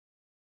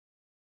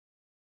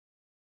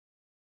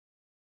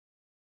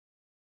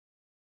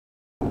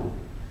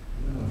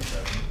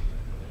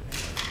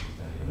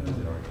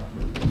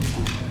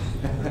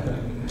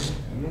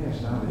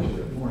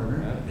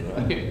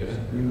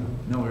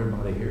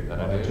everybody here.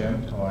 Hi,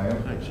 Jim. How are you?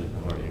 Hi, Jim.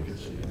 How are you? Good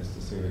to see you. Nice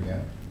to see you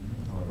again.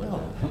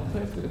 Well,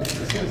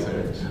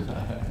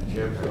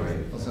 Jim,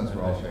 Well, since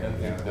we're all shaking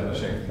hands, I'm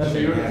shaking. That's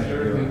your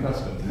European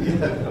custom.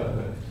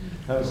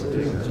 How's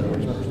things?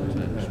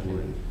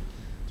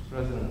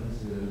 President,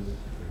 this is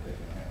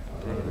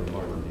David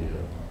Gorton.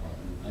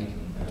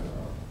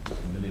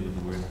 Familiar with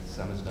the word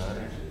samizdat?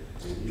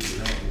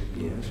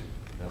 Yes.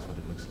 That's what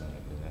it looks like.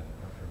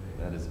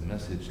 That is a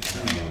message to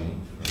you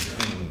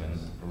from England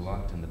who are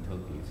locked in the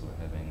Toki for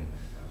having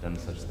done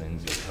such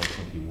things as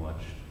Helsinki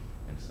Watch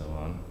and so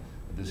on.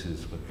 This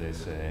is what they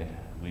say: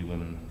 we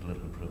women,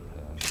 political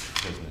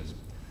prisoners,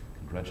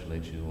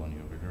 congratulate you on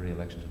your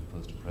re-election to the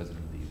post of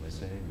President of the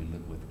USA. We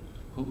look with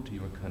hope to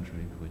your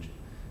country, which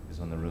is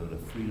on the road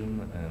of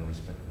freedom and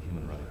respect for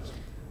human rights.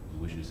 We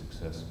wish you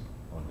success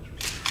on this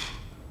retreat.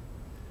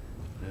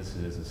 This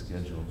is a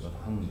schedule of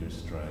hunger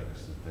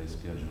strikes that they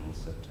scheduled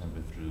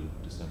September through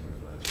December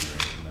of last year in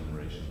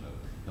commemoration of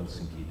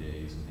Helsinki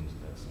Days and things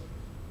of that sort.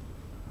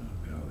 Oh,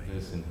 golly.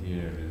 This in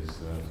here is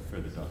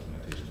further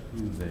documentation of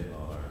who they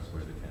are,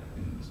 where the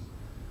campaign is.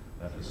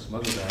 That was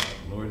smuggled out,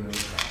 Lord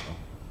knows how.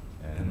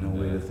 And no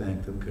way to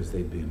thank them because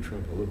they'd be in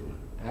trouble.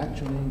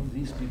 Actually,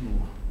 these people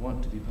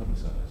want to be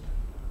publicized.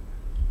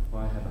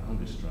 Why have a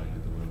hunger strike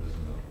if the world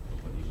doesn't know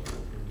what you are?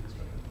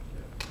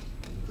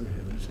 For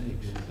heaven's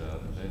sakes.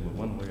 They will,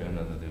 one way or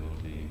another, they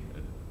will be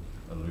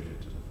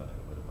alerted to the fact,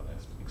 whether by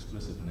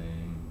explicit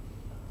name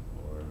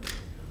or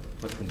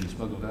what can be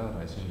smuggled out,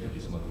 I assume can be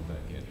smuggled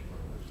back in.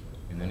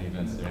 In any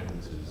event, their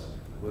emphasis.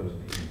 Well,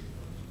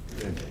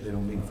 they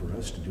don't mean for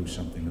us to do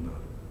something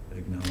about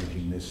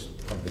acknowledging this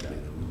publicly.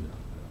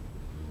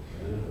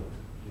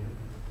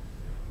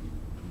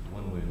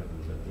 One way or another,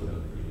 let them know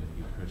that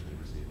you personally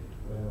received it.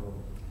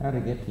 How'd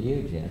it get to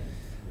you, Jeff?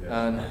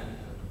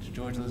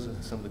 George, those are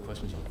some of the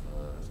questions of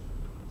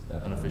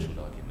unofficial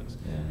documents,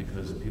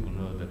 because people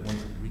know that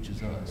once it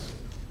reaches us,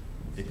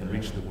 it can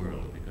reach the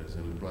world because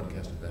it was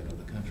broadcasted back to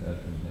the country.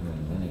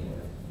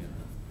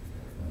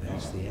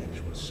 That's the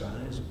actual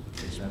size of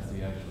this. That's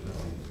the actual.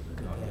 Look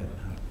at that.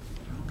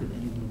 How could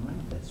anyone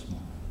write that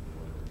small?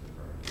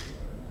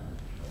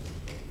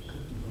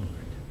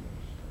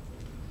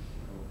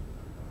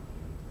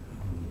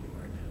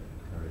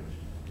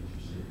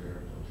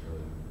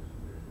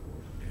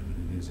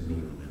 It is an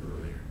evil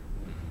there.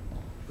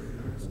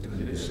 It's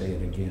time to say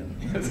it again.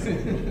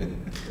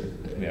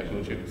 May I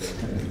quote you?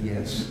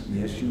 Yes,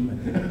 yes, you may.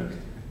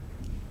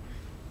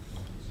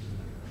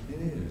 It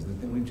is. The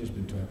thing we've just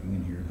been talking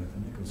in here about the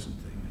Nicholson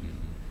thing,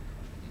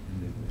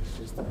 and it's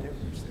just the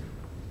difference there.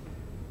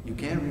 You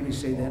can't really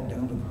say that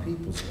down to the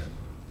people's level.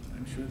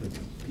 I'm sure that the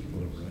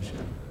people of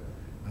Russia,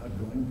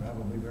 outgoing,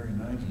 probably very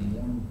nice and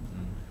warm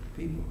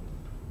people,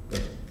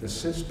 but the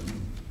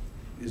system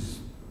is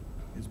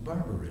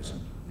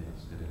barbarism.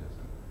 Yes, it is.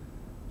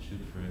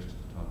 Shoot first,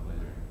 talk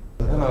later.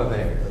 Hello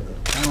there.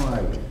 How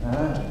are you?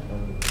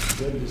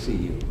 Good to see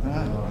you.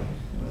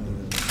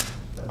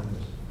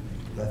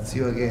 That's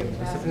you again.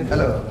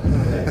 Hello.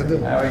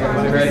 How are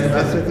you? Great.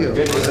 Nice with you.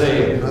 Good to see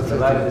you.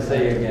 Delighted to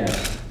see you again.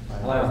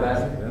 Hello,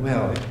 Beth.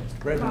 Well,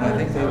 Brendan, I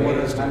think they want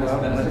us to go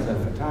out and let the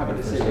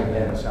photographer Good to see you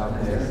again. out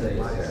there,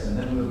 and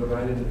then we'll go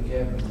right into the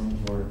cabinet room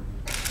for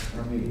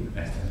our meeting.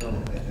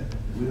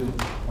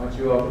 Once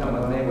you all come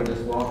with me, we'll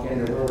just walk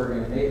into where we're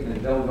going to meet,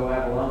 and don't go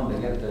out alone to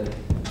get the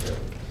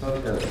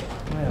photo.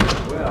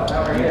 Well,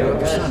 how are you? Good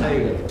to see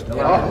you.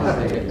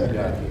 Delighted to see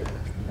you.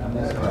 Come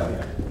this way.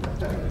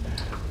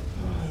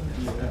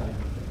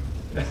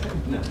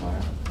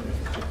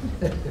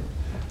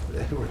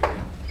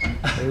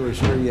 They were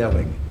sure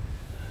yelling.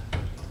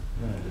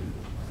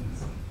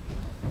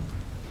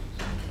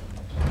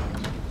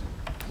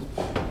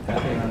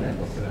 Nothing on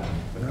Nicholson.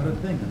 Not a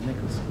thing on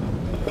Nicholson.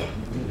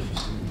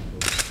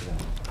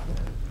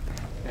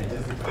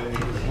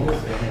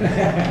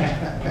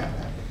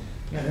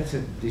 Yeah, that's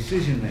a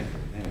decision maker.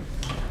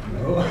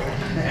 Now,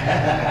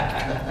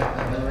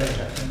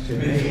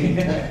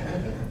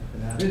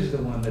 this is the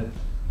one that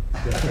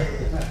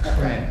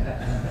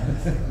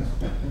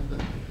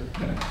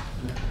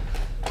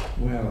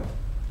well,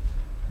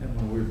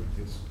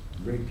 it's a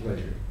great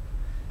pleasure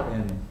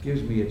and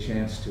gives me a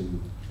chance to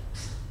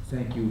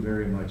thank you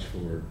very much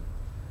for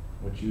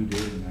what you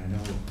did, and I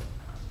know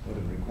what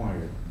it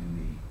required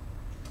in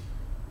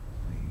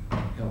the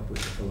help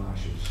with the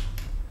galoshes.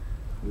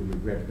 We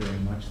regret very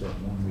much that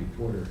one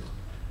reporter.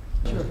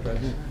 Sure.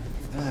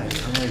 Hi,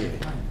 how are you?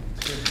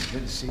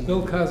 Good to see you.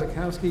 Bill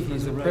Kozakowski,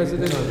 he's the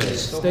president of the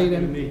state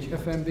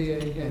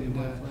FMBA, and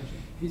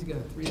he's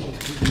got 3 of his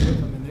people with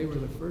him, and they were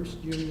the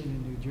first union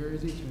in New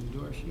Jersey to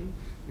endorse you.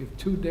 We have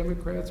 2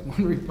 Democrats,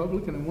 1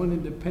 Republican, and 1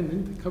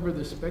 independent to cover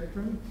the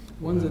spectrum.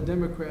 One's a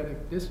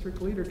Democratic district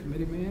leader,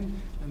 committee man,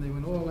 and they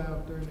went all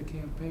out during the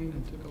campaign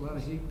and took a lot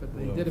of heat, but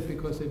they did it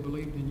because they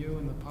believed in you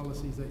and the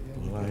policies that you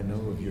had. Well, I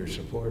know of your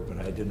support, but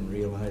I didn't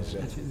realize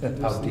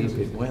how deep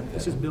it went.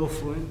 This is Bill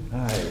Flynn.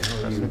 Hi,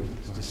 how are you?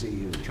 Good to see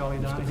you. Charlie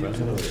Donahue.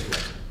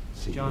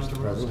 John Mr.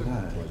 DeRosa.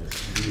 Hi.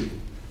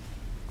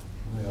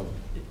 Well,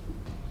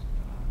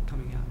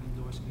 Coming out and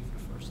endorsing me for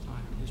the first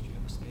time in the history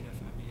of the state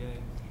FMBA.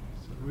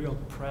 real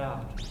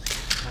proud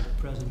to have a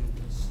president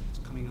that's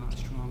coming on as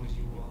strong as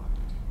you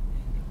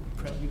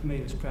are. And you've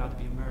made us proud to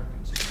be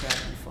Americans, proud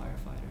to be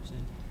firefighters,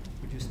 and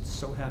we're just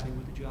so happy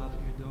with the job that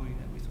you're doing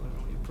that we thought it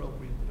only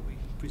appropriate that we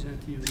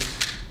present to you the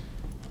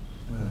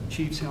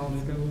Chief's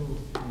helmet.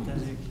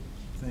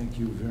 Thank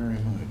you very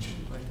much.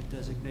 I'd like to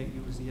designate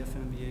you as the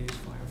FMBA's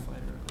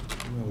firefighter.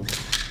 Well,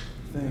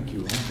 thank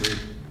you. I'm very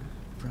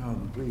proud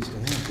and pleased to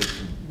have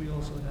this. We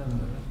also have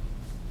a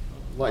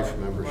Life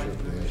membership life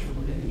day.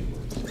 membership day.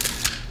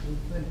 Well,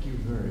 thank you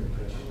very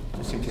much.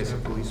 Just in case a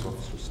police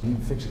officer Need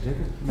to fix a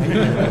ticket?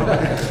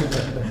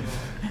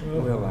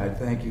 Well, I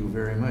thank you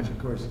very much, of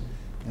course,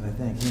 and I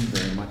thank him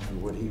very much for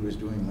what he was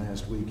doing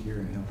last week here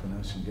and helping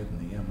us and getting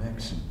the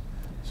MX and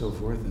so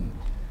forth, and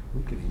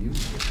we could have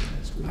used it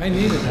last week. I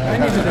needed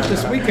it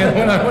this weekend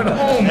when I went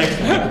home.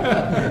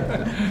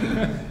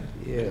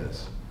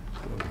 Yes.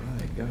 Well,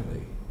 my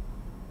golly.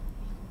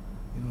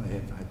 You know,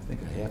 I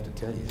think I have to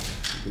tell you,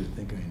 because I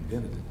think I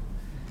invented it.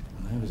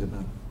 When I was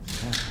about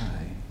that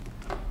high,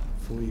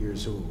 4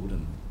 years old,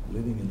 and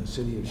living in the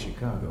city of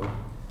Chicago,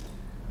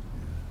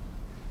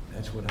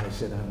 that's what I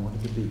said I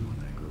wanted to be when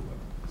I grew up.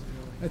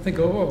 I think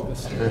all of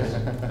us.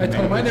 I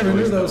told him I never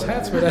knew those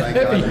hats were that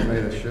Thank God heavy. you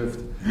made a shift.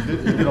 You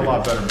did a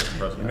lot better, Mr.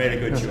 President. You made a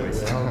good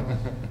choice. Well,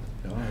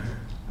 no,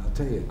 I'll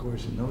tell you, of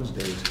course, in those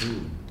days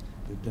too,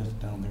 lived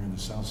down there in the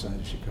south side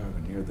of Chicago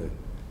near the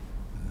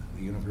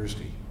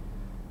university.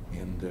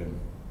 And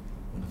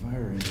when the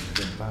fire engine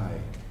went by,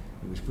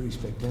 it was pretty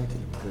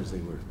spectacular because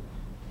they were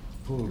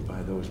pulled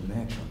by those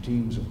natural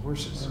teams of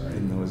horses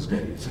in those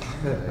days.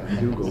 I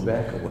do go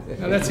back a way.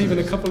 Now that's even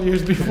a couple of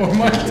years before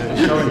mine.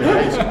 Showing your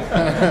age.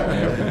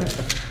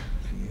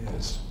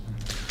 Yes.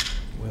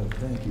 Well,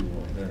 thank you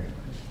all very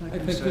much. I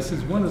think this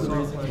is one of the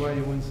reasons why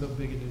you won so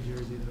big in New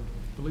Jersey, though.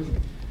 Believe me.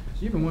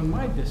 You even won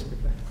my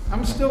district.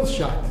 I'm still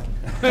shocked.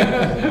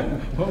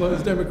 All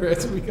those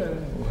Democrats we got.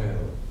 Well,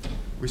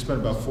 We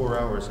spent about 4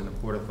 hours in the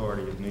Port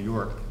Authority of New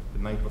York the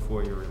night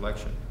before your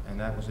election, and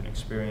that was an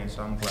experience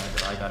I'm glad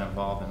that I got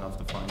involved enough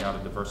to find out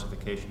a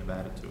diversification of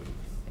attitude.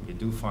 And you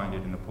do find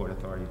it in the Port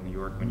Authority of New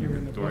York when you're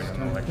during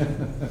an election.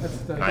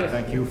 And I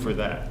thank you for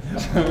that.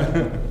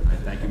 I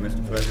thank you,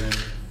 Mr. President,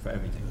 for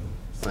everything.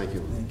 Thank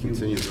you. thank you.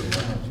 Continue to.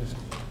 Just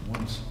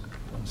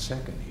one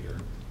second here.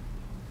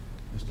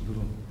 Just a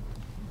little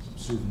some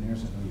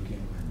souvenirs. I know you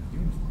can't wear a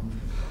uniform.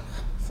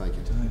 Thank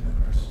you. Time,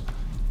 of course.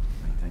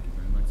 Thank you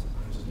very much, sir.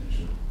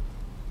 Presidential.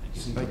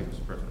 Thank you,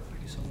 Mr. President.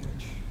 Thank you so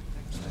much.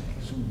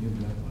 I assume you've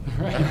got one.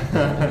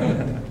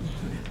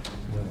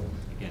 Well,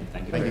 Again,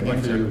 thank you Thank you very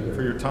much, again sir.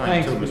 for your time,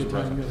 Thanks too, for your Mr.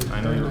 time. President.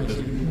 I know you're Very nice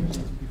busy. to meet those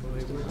people.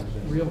 They were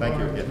real Thank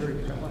you hard, again. very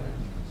proud.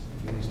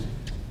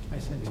 I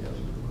sent you a letter.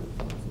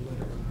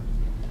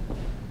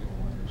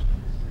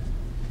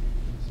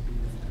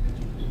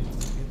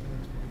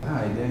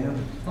 hi, Dan.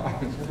 Hi.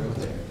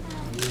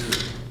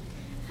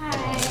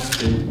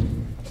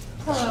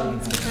 Hello,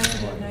 Mr.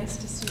 President. Nice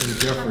to see you.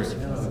 Jeffries.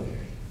 Hello.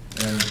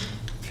 And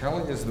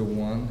Kelly is the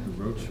one who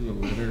wrote you a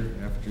letter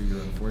after your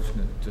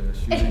unfortunate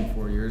shooting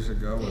 4 years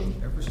ago,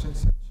 and ever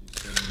since then she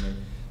said to me,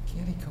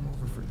 can't he come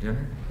over for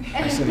dinner?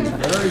 I said, he's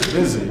very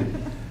busy,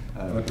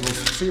 but we'll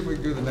see if we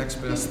can do the next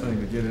best thing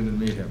to get in and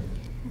meet him.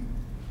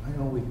 I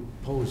know we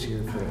pose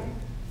here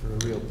for a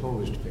real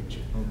posed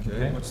picture.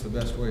 Okay, what's the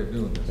best way of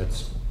doing this?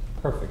 That's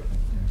perfect.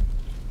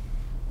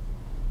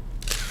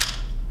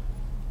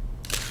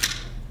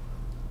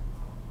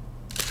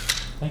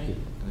 Thank you.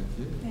 Thank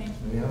you. Thank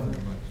Thank you Yeah.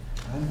 very much.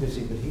 I'm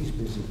busy, but he's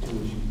busy too,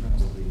 as you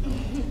probably know.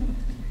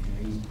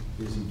 He's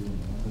busy doing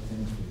a lot of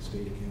things for the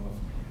state of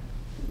California,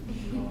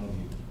 for all of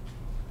you.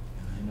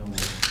 And I know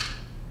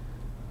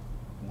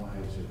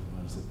wives are the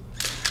ones that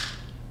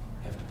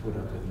have to put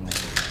up with all of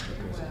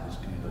that because of this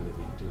kind of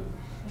living too.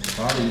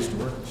 Bobby used to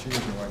work, she was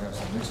in the White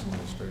House in the Nixon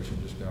administration,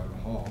 just down the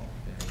hall.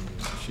 And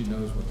she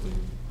knows what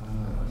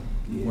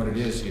it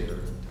is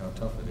here, how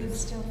tough it It's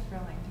is. still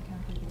thrilling to come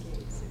through the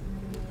gates. It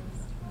really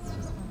is. It's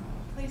just wonderful.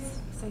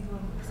 Please say hello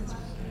to Mrs.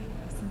 Regan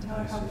and tell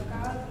her how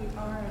proud we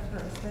are of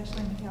her,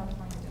 especially in the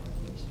California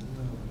delegation.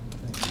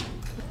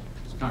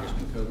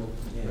 Congressman Coble.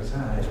 Yes,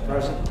 hi, Mr.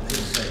 President.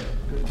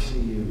 Good to see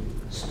you.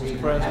 Mr.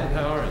 President,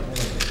 how are you?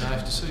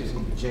 Nice to see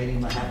you. J.D.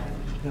 Mahaffey,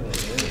 Hello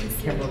there.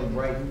 Kimberly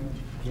Brayton,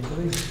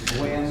 Kimberly?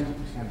 Gwen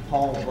and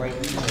Paul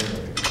Brayton,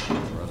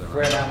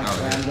 Fred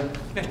Alexander,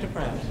 Mr.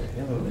 President.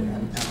 Hello there.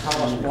 and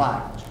Hollis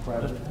Black, Mr.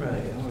 President.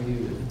 Right, how are you?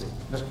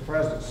 Mr.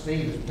 President,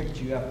 Steve has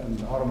picked you up in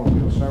the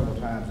automobile several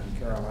times in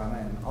Carolina,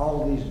 and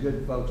all these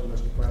good folks,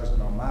 Mr.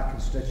 President, are my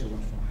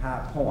constituents from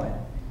High Point.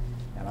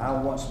 And I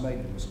once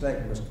made the mistake,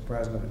 Mr.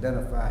 President, of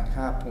identifying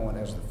High Point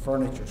as the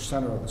furniture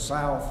center of the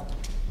South,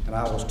 and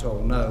I was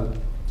told no,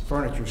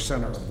 furniture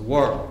center of the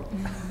world.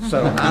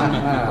 So I'm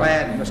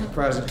glad, Mr.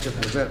 President, to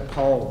present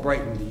Paul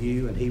Brayton to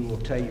you, and he will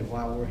tell you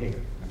why we're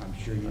here. And I'm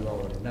sure you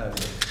already know.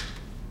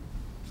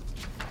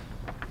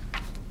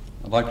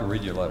 I'd like to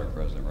read you a letter,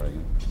 President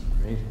Reagan.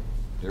 Great.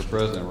 Dear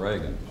President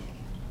Reagan,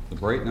 the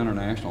Brayton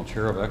International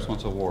Chair of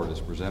Excellence Award is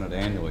presented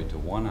annually to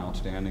one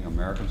outstanding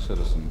American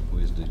citizen who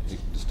has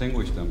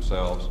distinguished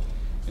themselves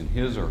in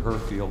his or her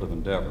field of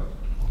endeavor.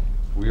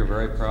 We are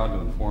very proud to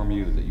inform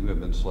you that you have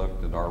been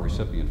selected our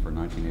recipient for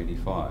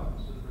 1985.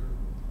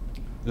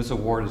 This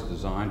award is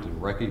designed to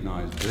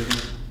recognize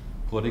business,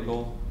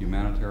 political,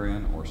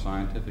 humanitarian, or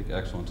scientific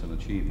excellence and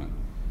achievement.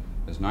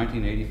 As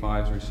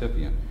 1985's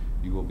recipient,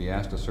 you will be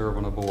asked to serve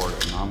on a board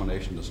of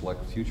nomination to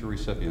select future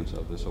recipients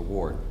of this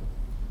award.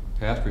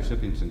 Past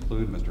recipients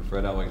include Mr.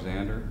 Fred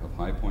Alexander of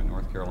High Point,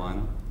 North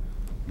Carolina,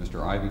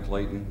 Mr. Ivy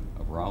Clayton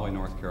of Raleigh,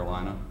 North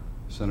Carolina,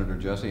 Senator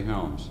Jesse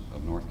Helms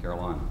of North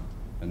Carolina.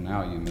 And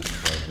now you,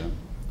 Mr. President,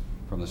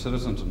 from the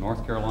citizens of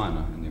North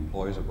Carolina and the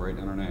employees of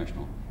Reagan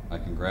International, I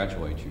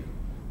congratulate you.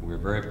 We are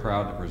very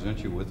proud to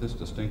present you with this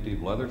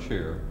distinctive leather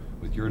chair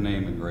with your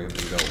name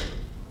engraved in gold.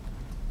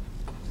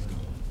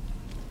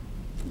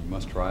 You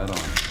must try it on.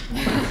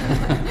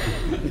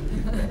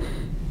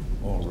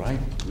 All right,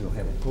 we'll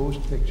have a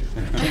posed picture.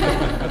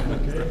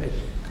 Okay.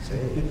 Say,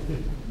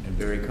 and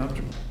very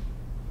comfortable.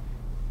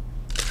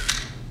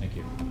 Thank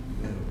you. Well,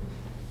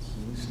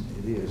 listen,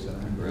 it is.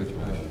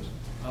 Congratulations.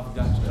 I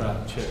forgot to try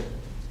the chair.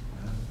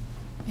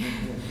 It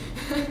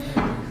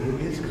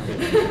is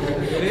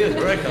comfortable. It is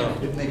very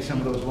comfortable. It makes some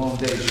of those long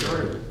days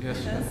shorter.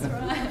 Yes. That's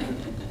right.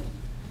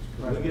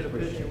 Can we get a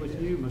picture with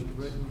you, Mr.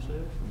 Regan,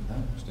 yourself?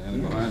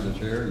 Standing behind the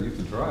chair, you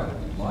can try it if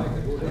you'd like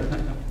it. Would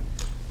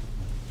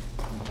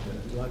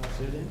you like to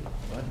sit in?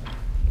 What?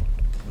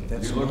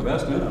 You look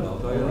best in it, I'll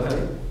tell you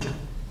that.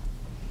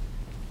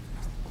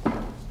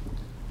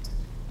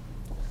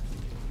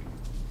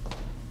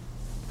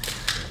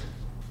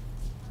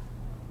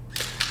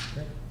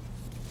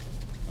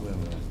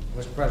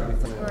 Mr. President,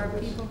 For our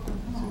people from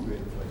home,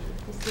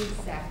 this is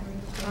Zachary.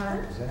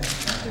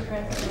 Mr.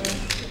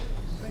 President.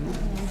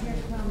 And here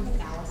comes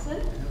Allison.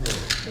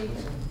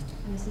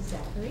 And this is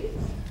Zachary.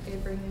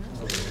 Abraham.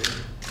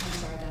 I'm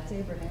sorry, that's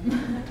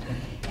Abraham.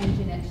 And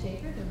Jeanette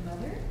Schaefer, their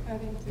mother. And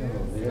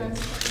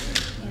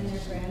their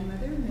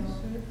grandmother,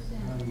 Mildred.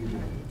 How do you do?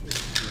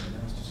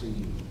 Nice to see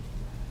you.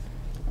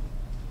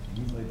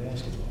 You play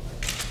basketball,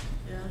 right?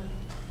 Yeah.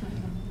 I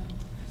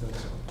thought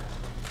so.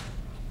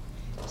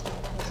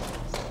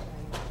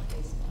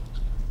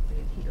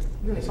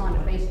 You're really fond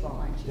of baseball,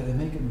 aren't you? Did I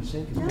make a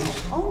mistake in No.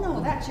 baseball? Oh,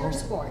 no, that's your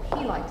sport.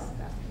 He likes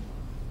that.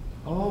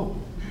 Oh. No,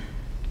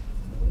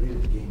 really,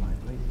 the game I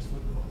played was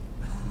football.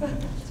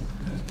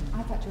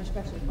 I thought you were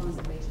especially fond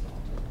of baseball,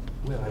 too.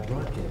 Well, I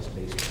broadcast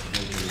baseball,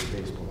 Major League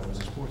Baseball. I was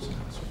a sports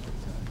announcer at the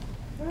time.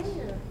 Were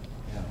you?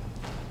 Yeah.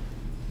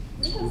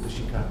 Used to do the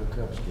Chicago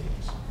Cubs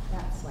games.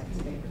 That's like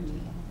his favorite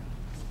meal.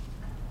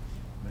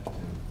 But,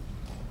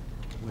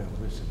 well,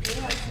 listen. We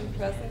have some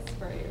presents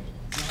for you.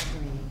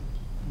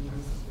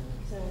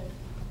 So,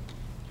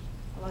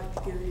 I'd like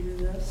to give you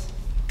this.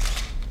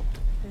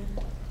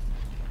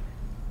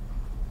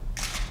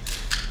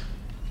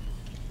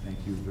 Thank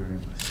you very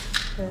much.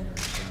 Okay. I'm very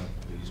proud,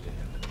 pleased to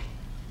have it.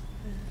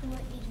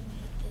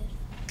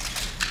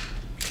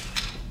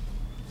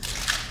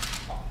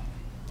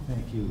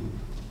 Thank you.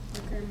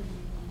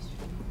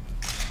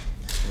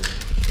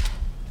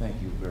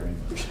 Thank you very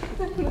much.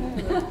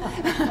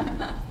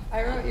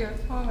 I wrote you a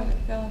poem and it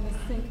fell in the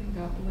sink and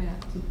got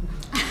wet.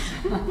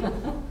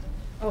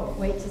 Oh,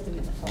 wait just a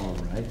minute. All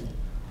right.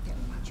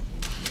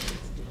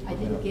 I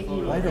didn't get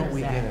you. Why don't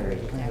we get Zachary, a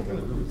kind of a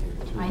group here,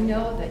 too? I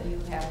know that you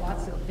have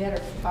lots of better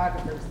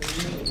photographers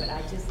than me, but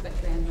I just,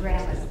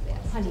 Grandma's the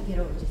best. Honey, get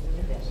over just a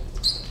little bit.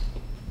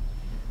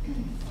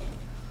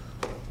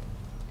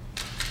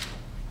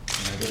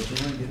 Now, don't you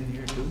want to get in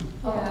here too?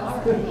 Oh,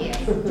 all right, yes.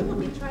 Do you want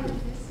me to try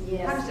this?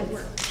 Yes. How does it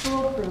work?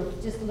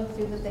 Foolproof. Just look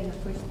through the thing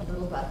and push the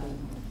little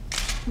button.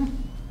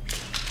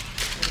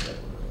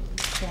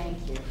 Thank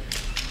you.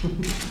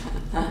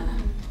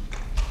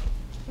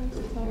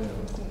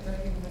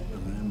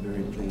 I'm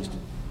very pleased to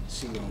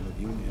see all of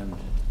you, and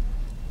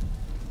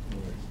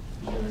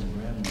for Sharon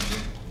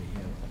grandmother,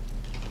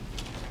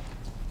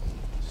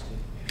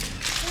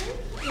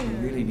 we have. We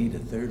really need a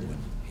third one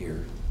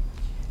here.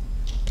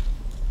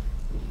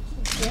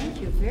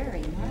 Thank you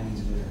very much.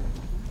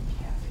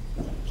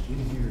 And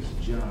in here is a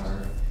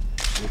jar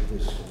with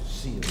this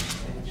seal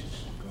attached.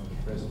 It's called the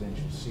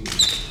presidential seal.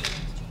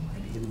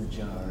 And in the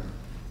jar are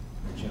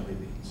jelly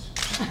beans.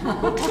 Would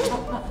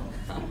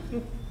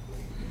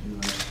you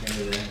like to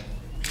carry that?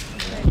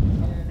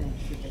 Thank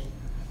you.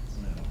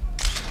 No.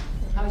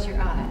 How's your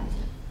eye?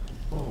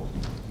 Oh,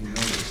 you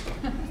noticed.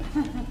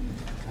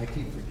 I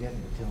keep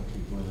forgetting to tell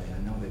people that. I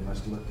know they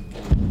must look and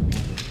care. I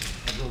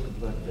broke a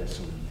blood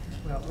vessel in there.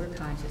 Well, we're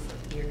conscious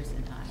of ears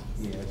and eyes.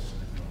 Yes,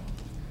 I know.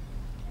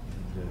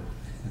 And,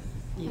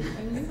 Yeah.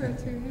 And you were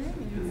through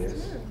yes.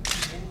 too.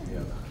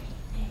 Yeah.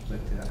 But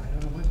I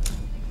don't know what.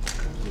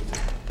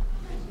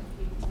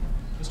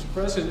 Mr.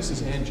 President, this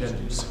is Ann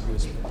Jeffries, who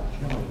is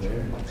Hello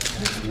there.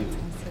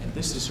 and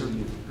this is her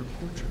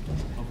portrait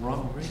of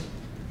Ronald Reagan.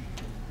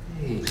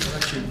 Hey. Why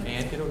don't you,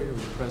 Ann, get over here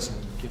with the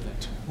president and give that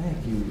to her.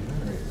 Thank you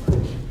very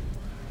much.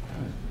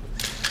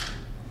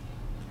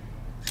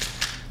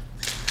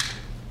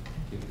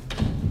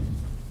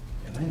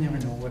 And I never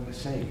know what to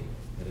say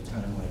at a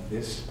time like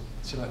this.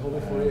 Should I hold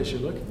it for you as you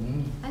look?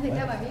 I think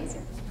that might be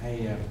easier.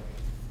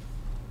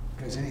 I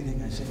Because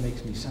anything I say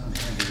makes me sound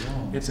kind of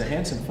wrong. It's a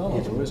handsome fellow,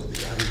 though, isn't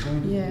he? I was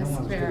going to, Yes, I was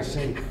going very. to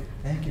say,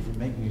 thank you for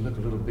making me look a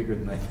little bigger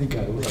than I think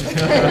I look.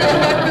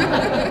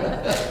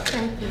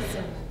 Thank you so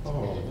much.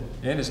 Oh,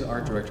 Ann is the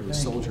art director with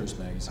Thank you. Soldiers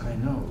Magazine. I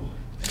know.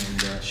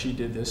 And she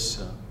did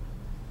this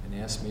and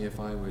asked me if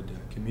I would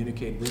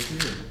communicate with you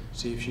and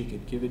see if she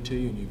could give it to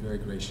you, and you very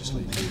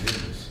graciously Oh, did. my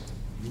goodness.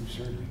 You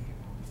certainly,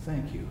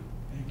 thank you.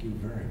 Thank you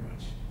very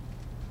much.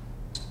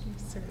 You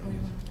certainly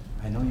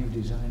will. I know you've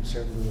designed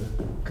several of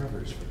the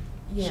covers for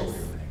Yes, Soldier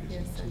Magazine,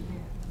 yes, I too. have.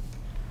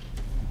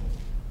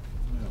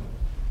 Well,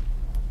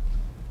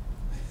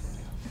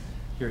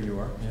 Here you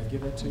are. May I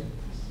give that to you?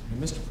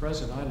 And Mr.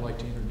 President, I'd like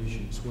to introduce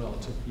you as well.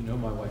 You know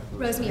my wife,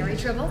 Rosemary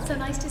Trible, so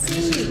nice to And see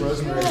this is you.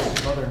 Rosemary's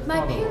Good. mother and My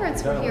father.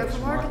 parents were here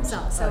from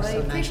Arkansas, so I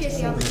appreciate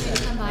the opportunity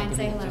to come by and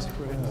say hello. Just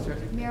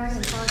correct. Mary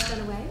and Paul's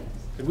gone away?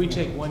 Could we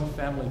take one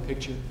family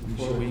picture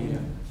before we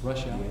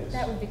rush out? Yes.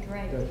 That would be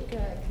great. Good.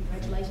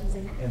 Congratulations.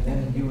 And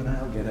then you and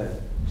I'll get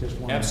just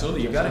one.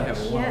 Absolutely, you've got to have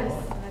a one. Yes, All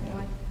I'd like.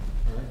 right,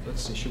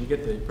 let's see, should we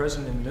get the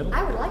president in the middle?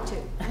 I would like to. I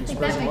Mr. think that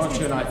President, why makes don't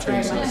you and I good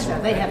trade sense.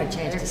 some- They have a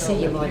chance to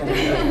see you more than You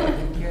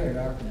carried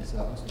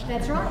Arkansas.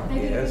 That's right. They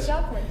did a good Yes.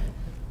 job for it.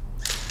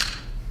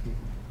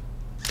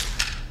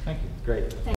 Thank you. Great.